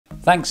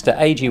Thanks to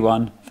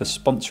AG1 for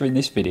sponsoring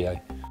this video.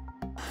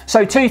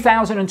 So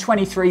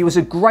 2023 was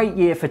a great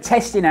year for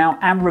testing out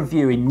and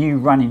reviewing new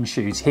running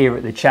shoes here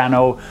at the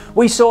channel.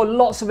 We saw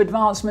lots of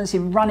advancements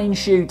in running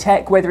shoe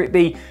tech, whether it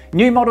be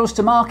new models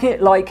to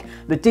market like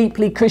the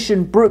deeply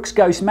cushioned Brooks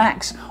Ghost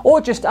Max, or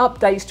just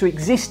updates to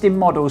existing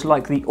models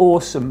like the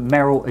awesome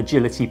Merrell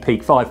Agility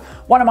Peak 5,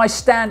 one of my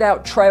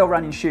standout trail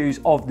running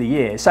shoes of the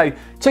year. So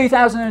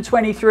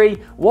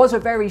 2023 was a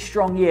very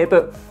strong year,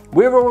 but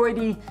we're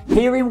already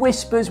hearing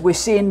whispers, we're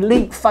seeing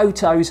leaked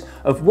photos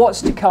of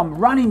what's to come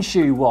running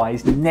shoe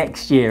wise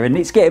next year, and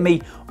it's getting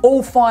me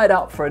all fired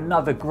up for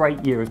another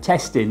great year of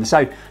testing.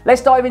 So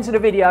let's dive into the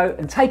video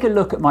and take a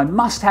look at my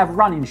must-have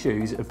running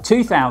shoes of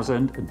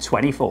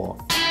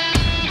 2024.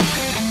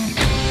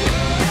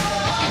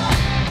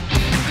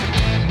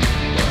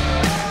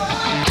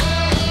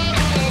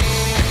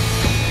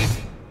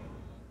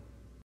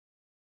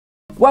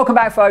 Welcome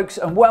back, folks,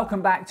 and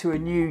welcome back to a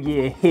new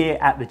year here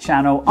at the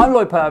channel. I'm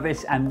Lloyd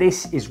Purvis and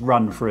this is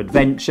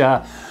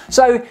Run4Adventure.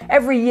 So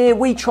every year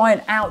we try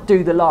and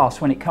outdo the last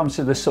when it comes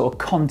to the sort of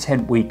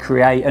content we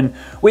create, and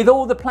with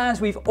all the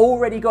plans we've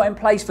already got in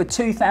place for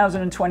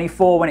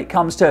 2024 when it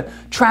comes to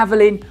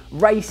traveling,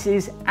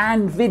 races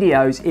and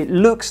videos, it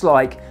looks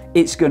like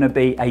it's going to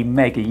be a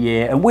mega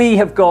year, and we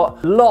have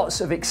got lots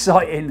of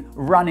exciting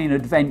running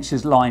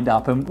adventures lined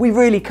up, and we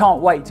really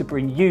can't wait to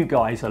bring you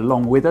guys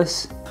along with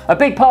us. A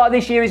big part of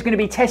this year is going to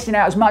be testing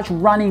out as much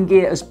running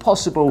gear as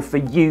possible for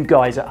you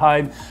guys at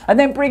home, and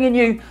then bringing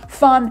you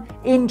fun,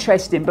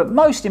 interesting, but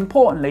most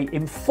importantly,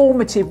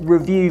 informative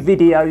review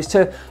videos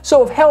to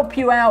sort of help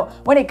you out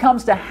when it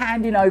comes to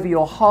handing over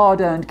your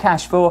hard-earned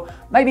cash for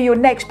maybe your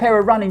next pair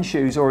of running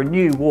shoes or a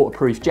new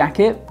waterproof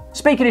jacket.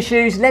 Speaking of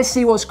shoes, let's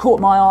see what's caught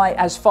my eye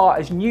as far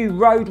as new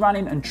road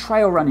running and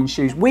trail running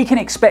shoes we can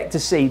expect to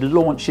see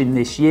launching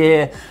this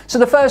year. So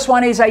the first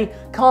one is a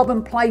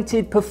carbon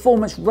plated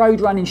performance road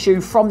running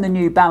shoe from the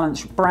New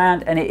Balance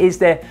brand, and it is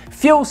their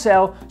Fuel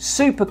Cell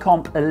Super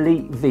Comp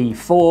Elite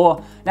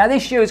V4. Now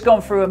this shoe has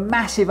gone through a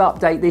massive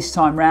update this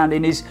time round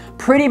and is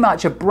pretty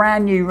much a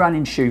brand new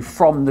running shoe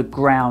from the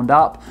ground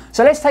up.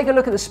 So let's take a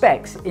look at the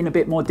specs in a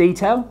bit more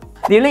detail.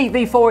 The Elite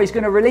V4 is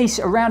going to release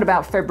around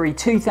about February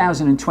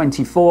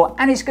 2024,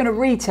 and it's going to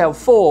retail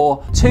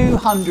for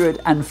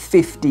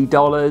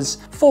 $250.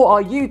 For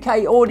our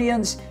UK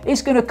audience,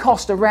 it's going to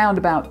cost around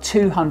about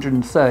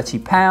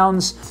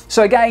 £230.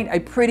 So again, a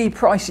pretty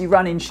pricey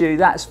running shoe,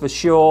 that's for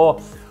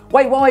sure.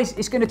 Weight-wise,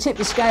 it's going to tip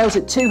the scales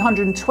at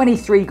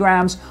 223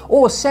 grams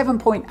or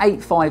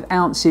 7.85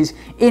 ounces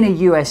in a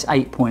US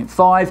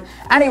 8.5,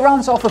 and it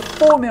runs off a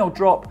 4mm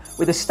drop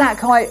with a stack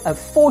height of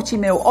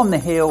 40mm on the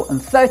heel and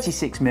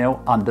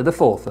 36mm under the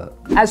forefoot.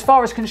 As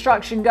far as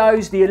construction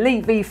goes, the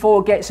Elite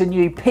V4 gets a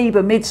new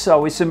PIBA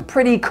midsole with some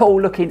pretty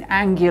cool looking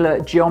angular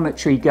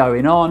geometry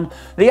going on.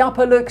 The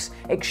upper looks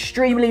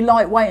extremely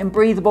lightweight and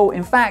breathable.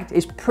 In fact,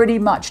 it's pretty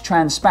much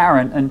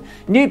transparent, and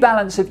New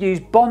Balance have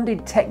used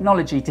bonded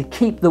technology to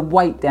keep the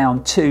weight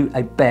down to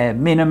a bare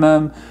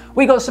minimum.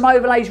 We got some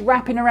overlays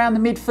wrapping around the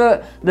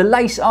midfoot, the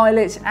lace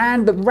eyelets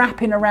and the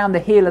wrapping around the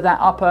heel of that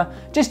upper,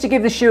 just to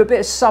give the shoe a bit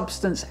of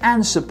substance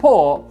and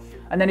support.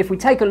 And then if we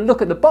take a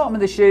look at the bottom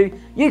of the shoe,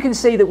 you can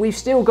see that we've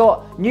still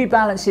got New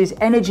Balance's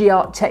Energy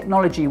Arc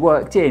technology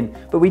worked in,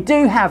 but we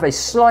do have a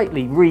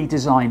slightly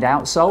redesigned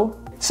outsole.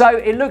 So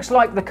it looks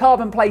like the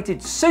carbon plated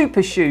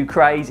super shoe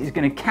craze is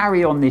going to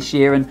carry on this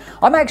year, and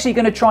I'm actually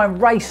going to try and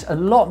race a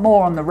lot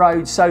more on the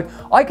road so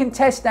I can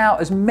test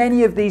out as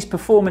many of these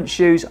performance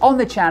shoes on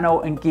the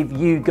channel and give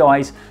you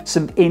guys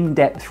some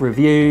in-depth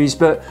reviews.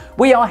 But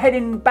we are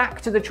heading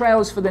back to the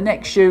trails for the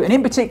next shoe, and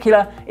in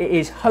particular it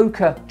is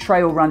Hoka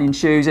trail running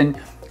shoes, and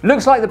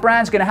looks like the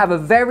brand's going to have a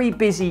very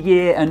busy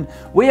year, and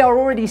we are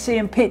already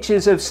seeing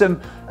pictures of some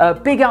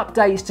big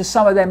updates to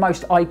some of their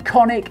most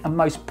iconic and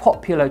most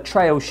popular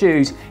trail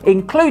shoes,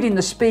 including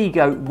the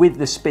Speedgoat with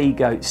the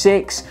Speedgoat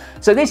 6.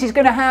 So this is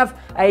going to have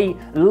a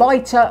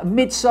lighter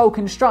midsole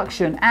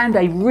construction and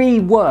a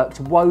reworked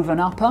woven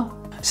upper.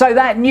 So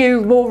that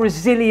new, more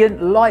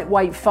resilient,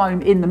 lightweight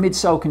foam in the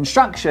midsole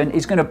construction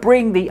is going to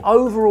bring the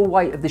overall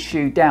weight of the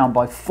shoe down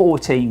by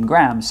 14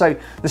 grams. So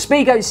the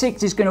Speedgoat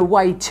 6 is going to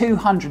weigh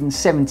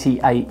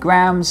 278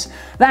 grams.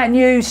 That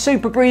new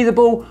super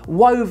breathable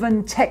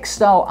woven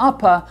textile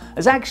upper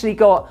has actually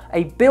got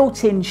a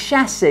built-in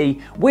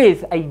chassis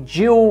with a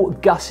dual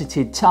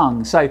gusseted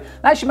tongue. So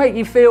that should make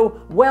you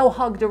feel well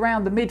hugged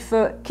around the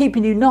midfoot,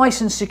 keeping you nice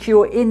and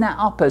secure in that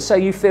upper so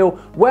you feel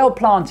well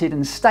planted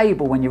and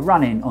stable when you're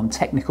running on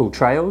technical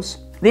trails.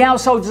 The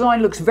outsole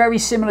design looks very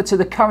similar to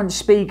the current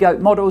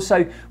Speedgoat model,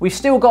 so we've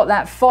still got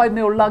that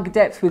 5mm lug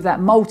depth with that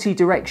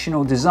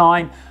multi-directional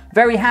design.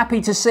 Very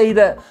happy to see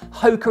that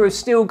Hoka have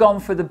still gone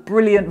for the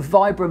brilliant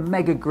Vibram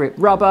Mega Grip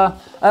rubber.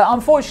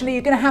 Unfortunately,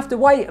 you're going to have to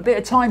wait a bit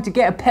of time to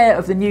get a pair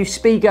of the new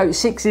Speedgoat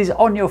 6s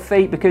on your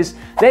feet because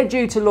they're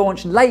due to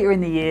launch later in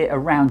the year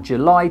around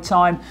July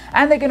time,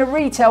 and they're going to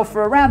retail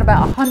for around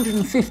about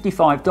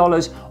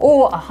 $155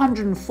 or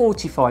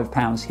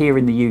 £145 here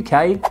in the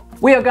UK.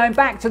 We are going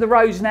back to the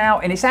roads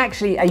now, and it's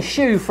actually a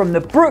shoe from the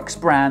Brooks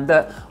brand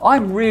that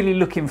I'm really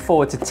looking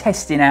forward to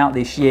testing out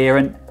this year.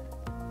 And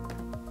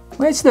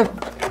where's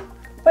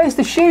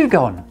the shoe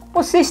gone?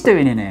 What's this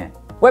doing in here?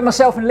 When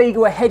myself and Liga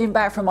were heading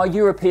back from our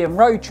European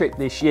road trip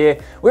this year,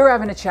 we were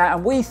having a chat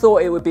and we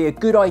thought it would be a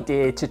good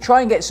idea to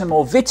try and get some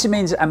more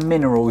vitamins and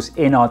minerals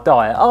in our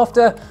diet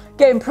after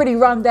getting pretty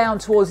run down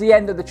towards the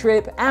end of the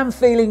trip and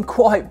feeling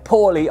quite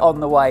poorly on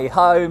the way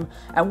home.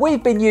 And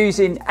we've been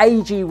using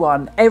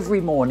AG1 every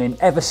morning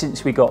ever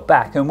since we got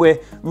back, and we're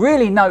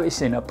really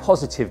noticing a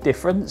positive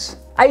difference.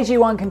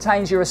 AG1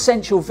 contains your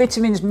essential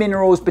vitamins,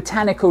 minerals,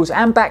 botanicals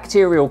and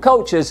bacterial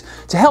cultures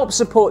to help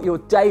support your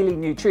daily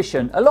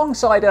nutrition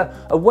alongside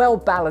a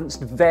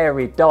well-balanced,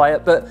 varied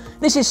diet. But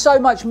this is so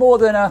much more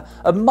than a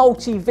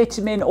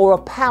multivitamin or a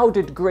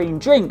powdered green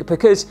drink,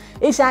 because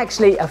it's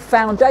actually a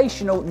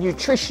foundational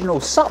nutritional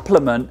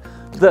supplement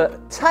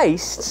that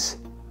tastes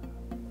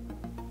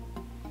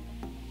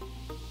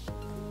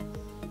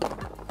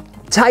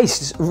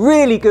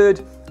really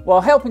good,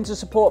 while helping to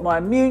support my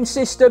immune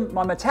system,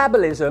 my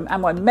metabolism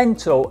and my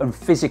mental and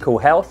physical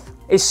health.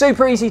 It's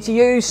super easy to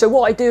use, so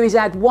what I do is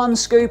add 1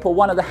 scoop or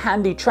one of the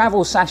handy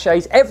travel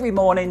sachets every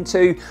morning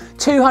to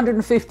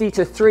 250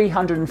 to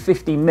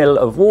 350 ml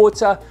of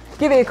water.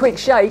 Give it a quick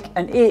shake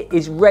and it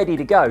is ready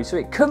to go. So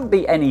it couldn't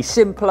be any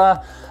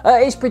simpler.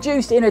 It's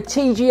produced in a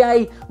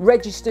TGA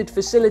registered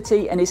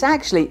facility and it's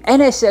actually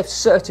NSF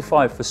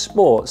certified for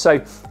sport.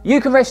 So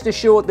you can rest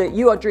assured that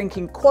you are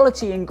drinking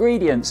quality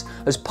ingredients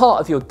as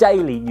part of your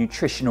daily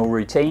nutritional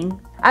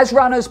routine. As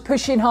runners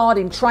pushing hard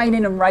in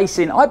training and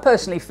racing, I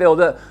personally feel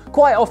that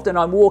quite often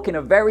I'm walking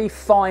a very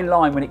fine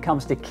line when it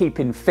comes to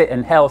keeping fit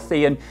and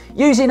healthy, and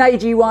using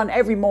AG1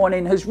 every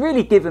morning has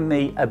really given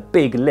me a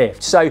big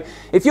lift. So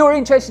if you're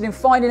interested in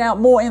finding out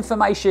more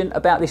information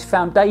about this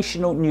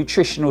foundational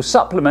nutritional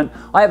supplement,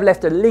 I have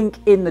left a link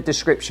in the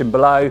description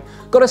below.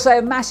 Got to say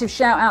a massive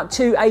shout out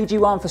to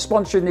AG1 for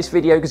sponsoring this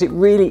video, because it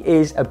really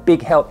is a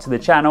big help to the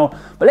channel.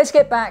 But let's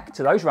get back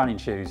to those running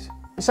shoes.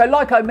 So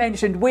like I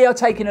mentioned, we are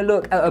taking a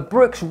look at a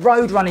Brooks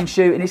road running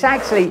shoe, and it's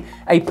actually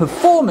a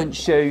performance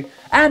shoe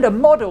and a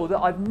model that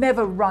I've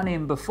never run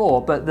in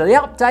before, but the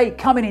update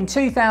coming in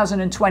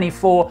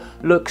 2024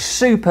 looks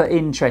super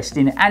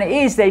interesting, and it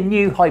is their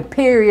new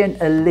Hyperion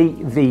Elite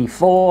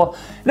V4.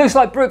 Looks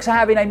like Brooks are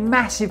having a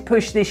massive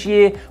push this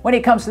year when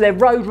it comes to their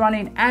road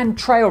running and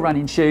trail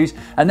running shoes,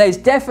 and there's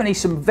definitely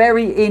some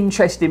very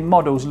interesting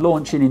models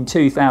launching in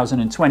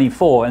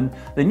 2024, and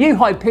the new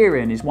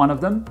Hyperion is one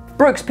of them.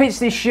 Brooks pitched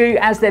this shoe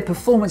as their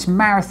performance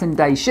marathon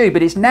day shoe,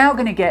 but it's now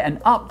going to get an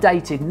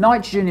updated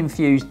nitrogen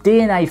infused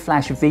DNA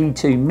Flash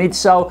V2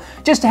 midsole,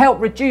 just to help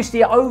reduce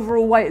the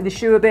overall weight of the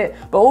shoe a bit,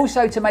 but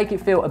also to make it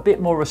feel a bit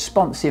more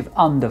responsive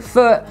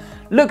underfoot.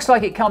 Looks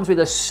like it comes with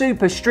a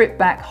super stripped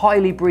back,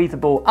 highly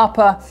breathable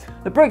upper.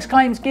 The Brooks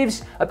claims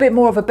gives a bit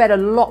more of a better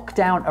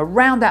lockdown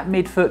around that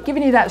midfoot,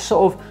 giving you that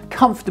sort of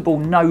comfortable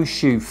no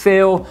shoe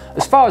feel.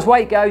 As far as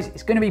weight goes,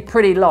 it's going to be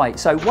pretty light,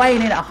 so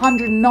weighing in at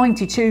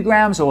 192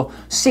 grams or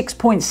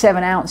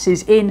 6.7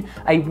 ounces in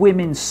a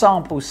women's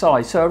sample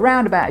size, so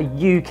around about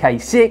a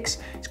UK 6.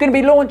 It's going to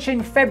be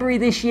launching February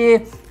this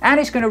year, and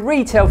it's going to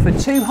retail for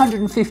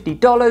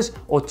 $250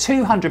 or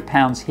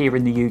 £200 here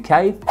in the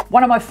UK.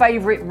 One of my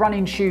favourite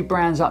running shoe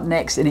brands up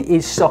next, and it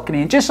is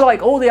Saucony. And just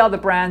like all the other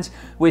brands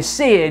we're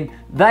seeing,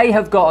 they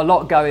have got a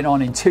lot going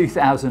on in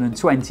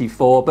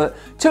 2024, but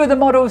two of the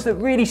models that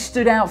really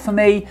stood out for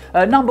me,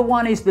 number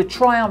one is the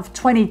Triumph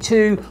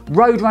 22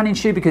 road running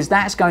shoe, because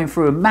that's going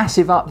through a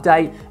massive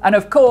update, and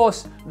of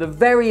course the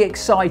very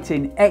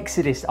exciting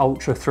Exodus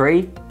Ultra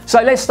 3.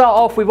 So let's start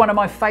off with one of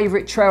my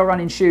favourite trail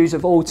running shoes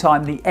of all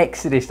time, the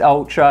Exodus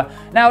Ultra.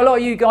 Now a lot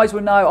of you guys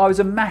will know I was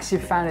a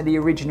massive fan of the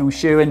original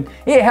shoe, and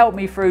it helped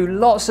me through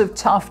lots of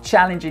tough,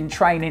 challenging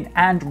training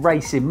and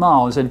racing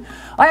miles. And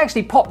I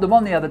actually popped them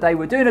on the other day.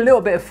 We're doing a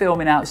little bit of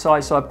filming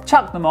outside, so I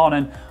chucked them on,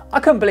 and I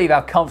couldn't believe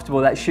how comfortable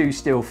that shoe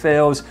still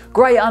feels.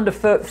 Great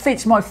underfoot,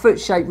 fits my foot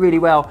shape really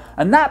well,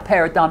 and that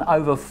pair have done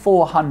over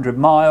 400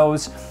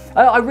 miles.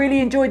 I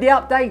really enjoyed the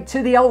update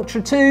to the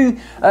Ultra 2,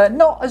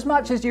 not as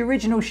much as the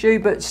original shoe,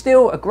 but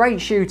still a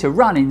great shoe to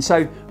run in,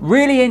 so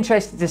really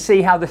interested to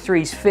see how the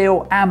 3s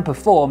feel and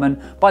perform,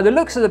 and by the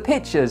looks of the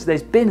pictures,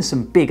 there's been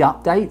some big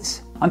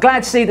updates. I'm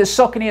glad to see that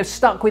Saucony have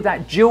stuck with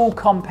that dual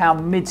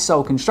compound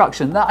midsole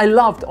construction that I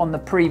loved on the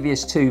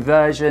previous 2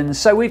 versions.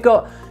 So we've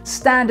got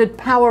standard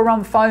power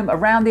run foam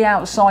around the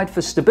outside for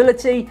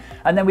stability,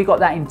 and then we've got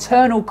that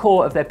internal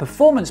core of their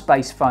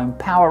performance-based foam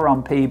Power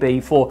Run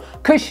PB for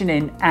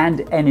cushioning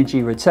and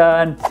energy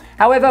return.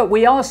 However,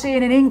 we are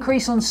seeing an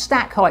increase on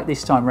stack height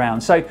this time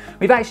round. So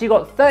we've actually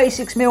got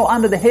 36mm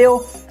under the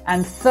heel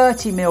and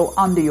 30mm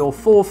under your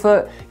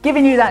forefoot,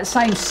 giving you that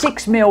same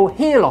 6mm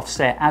heel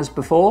offset as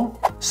before.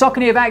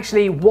 Saucony have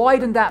actually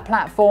widened that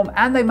platform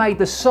and they made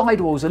the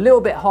sidewalls a little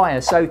bit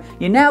higher. So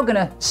you're now going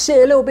to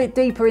sit a little bit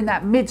deeper in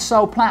that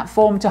midsole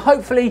platform to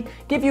hopefully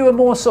give you a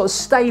more sort of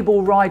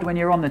stable ride when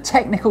you're on the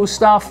technical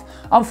stuff.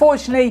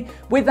 Unfortunately,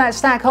 with that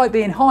stack height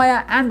being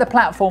higher and the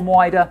platform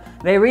wider,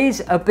 there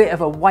is a bit of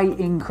a weight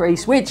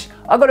increase, which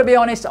I've got to be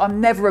honest, I'm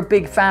never a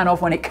big fan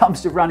of when it comes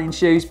to running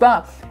shoes,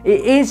 but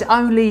it is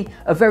only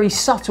a very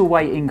subtle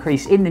weight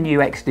increase in the new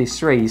Exodus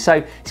 3.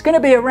 So it's going to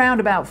be around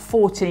about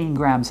 14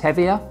 grams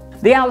heavier.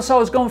 The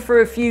outsole's gone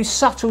through a few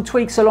subtle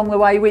tweaks along the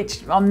way,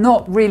 which I'm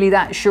not really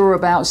that sure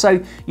about. So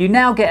you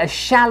now get a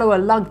shallower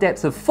lug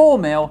depth of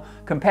 4mm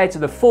compared to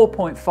the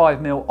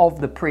 4.5mm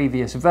of the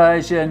previous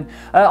version.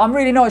 I'm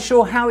really not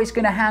sure how it's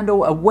going to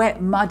handle a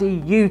wet,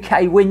 muddy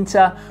UK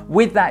winter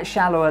with that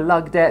shallower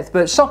lug depth,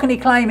 but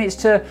Saucony claim it's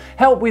to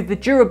help with the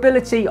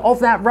durability of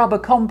that rubber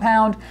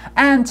compound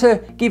and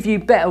to give you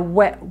better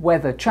wet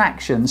weather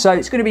traction. So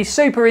it's going to be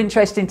super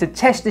interesting to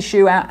test the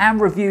shoe out and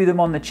review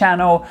them on the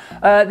channel.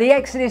 The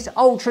Exodus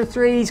Ultra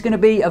 3 is going to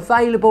be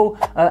available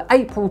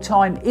April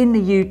time in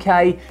the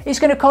UK. It's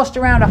going to cost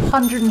around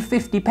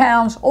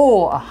 £150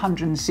 or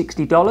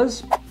 $160.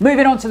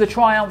 Moving on to the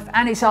Triumph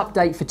and its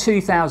update for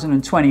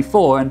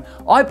 2024, and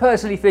I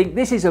personally think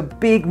this is a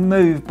big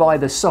move by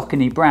the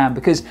Saucony brand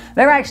because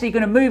they're actually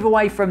going to move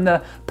away from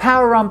the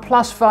Power Run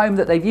Plus foam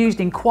that they've used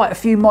in quite a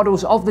few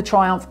models of the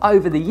Triumph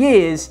over the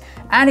years,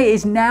 and it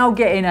is now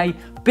getting a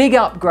big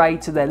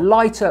upgrade to their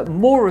lighter,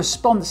 more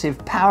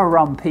responsive Power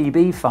Run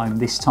PB foam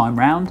this time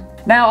round.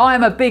 Now, I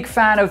am a big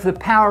fan of the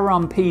Power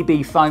Run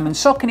PB foam, and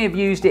Saucony have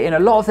used it in a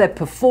lot of their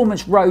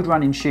performance road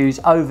running shoes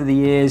over the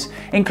years,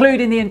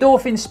 including the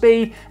Endorphin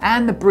Speed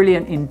and the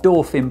brilliant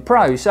Endorphin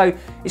Pro. So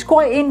it's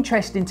quite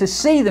interesting to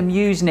see them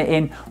using it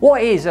in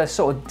what is a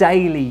sort of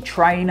daily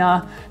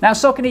trainer. Now,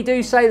 Saucony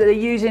do say that they're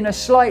using a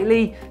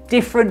slightly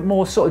different,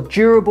 more sort of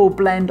durable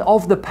blend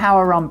of the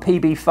Power Run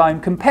PB foam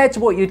compared to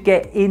what you'd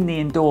get in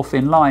the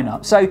Endorphin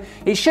lineup. So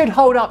it should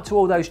hold up to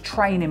all those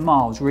training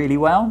miles really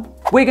well.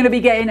 We're going to be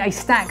getting a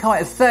stack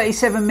height of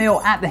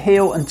 37mm at the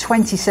heel and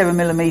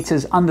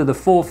 27mm under the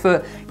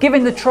forefoot,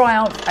 giving the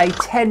Triumph a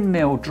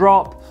 10mm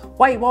drop.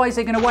 Weight-wise,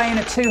 they're going to weigh in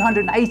at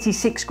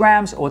 286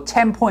 grams or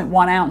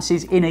 10.1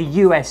 ounces in a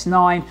US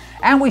 9,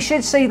 and we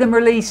should see them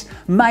release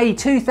May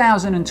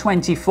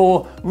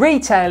 2024,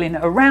 retailing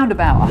around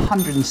about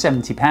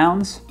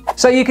 £170.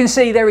 So you can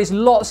see there is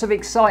lots of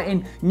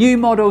exciting new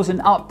models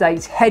and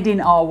updates heading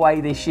our way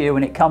this year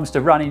when it comes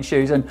to running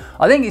shoes, and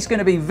I think it's going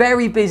to be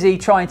very busy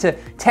trying to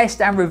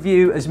test and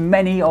review as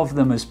many of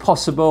them as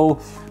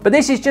possible. But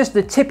this is just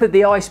the tip of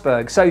the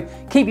iceberg, so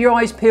keep your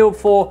eyes peeled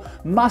for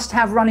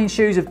must-have running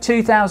shoes of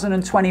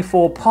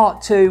 2024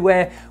 Part 2,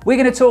 where we're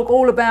going to talk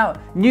all about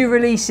new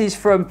releases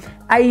from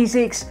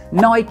ASICS,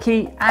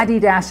 Nike,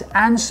 Adidas,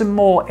 and some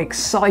more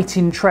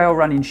exciting trail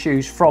running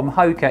shoes from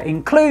Hoka,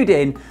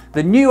 including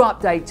the new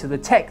update to the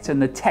Tecton,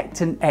 the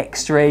Tecton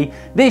X3.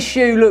 This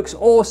shoe looks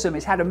awesome.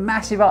 It's had a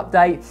massive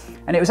update,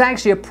 and it was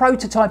actually a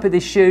prototype of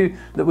this shoe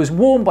that was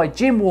worn by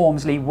Jim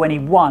Walmsley when he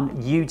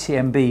won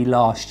UTMB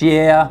last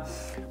year.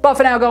 But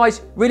for now,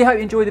 guys, really hope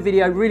you enjoyed the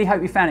video, really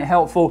hope you found it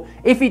helpful.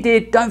 If you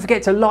did, don't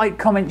forget to like,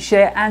 comment,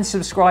 share, and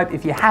subscribe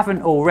if you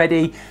haven't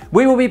already.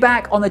 We will be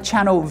back on the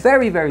channel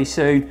very, very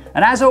soon.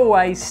 And as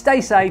always,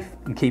 stay safe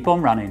and keep on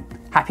running.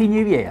 Happy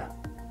New Year.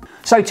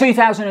 So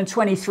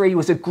 2023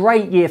 was a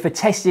great year for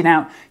testing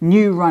out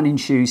new running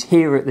shoes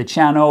here at the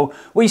channel.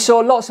 We saw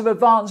lots of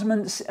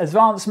advancements,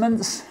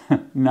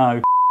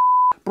 no.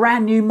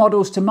 Brand new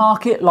models to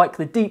market like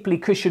the deeply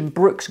cushioned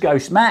Brooks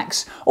Ghost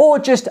Max, or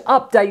just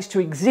updates to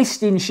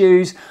existing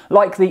shoes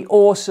like the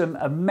awesome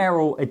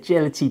Merrell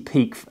Agility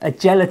Peak,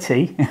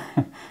 Agility,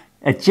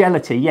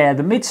 yeah,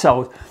 the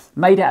midsole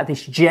made out of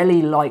this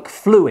jelly-like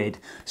fluid.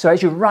 So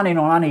as you're running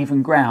on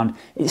uneven ground,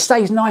 it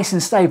stays nice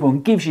and stable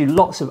and gives you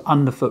lots of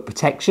underfoot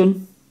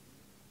protection.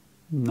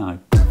 No.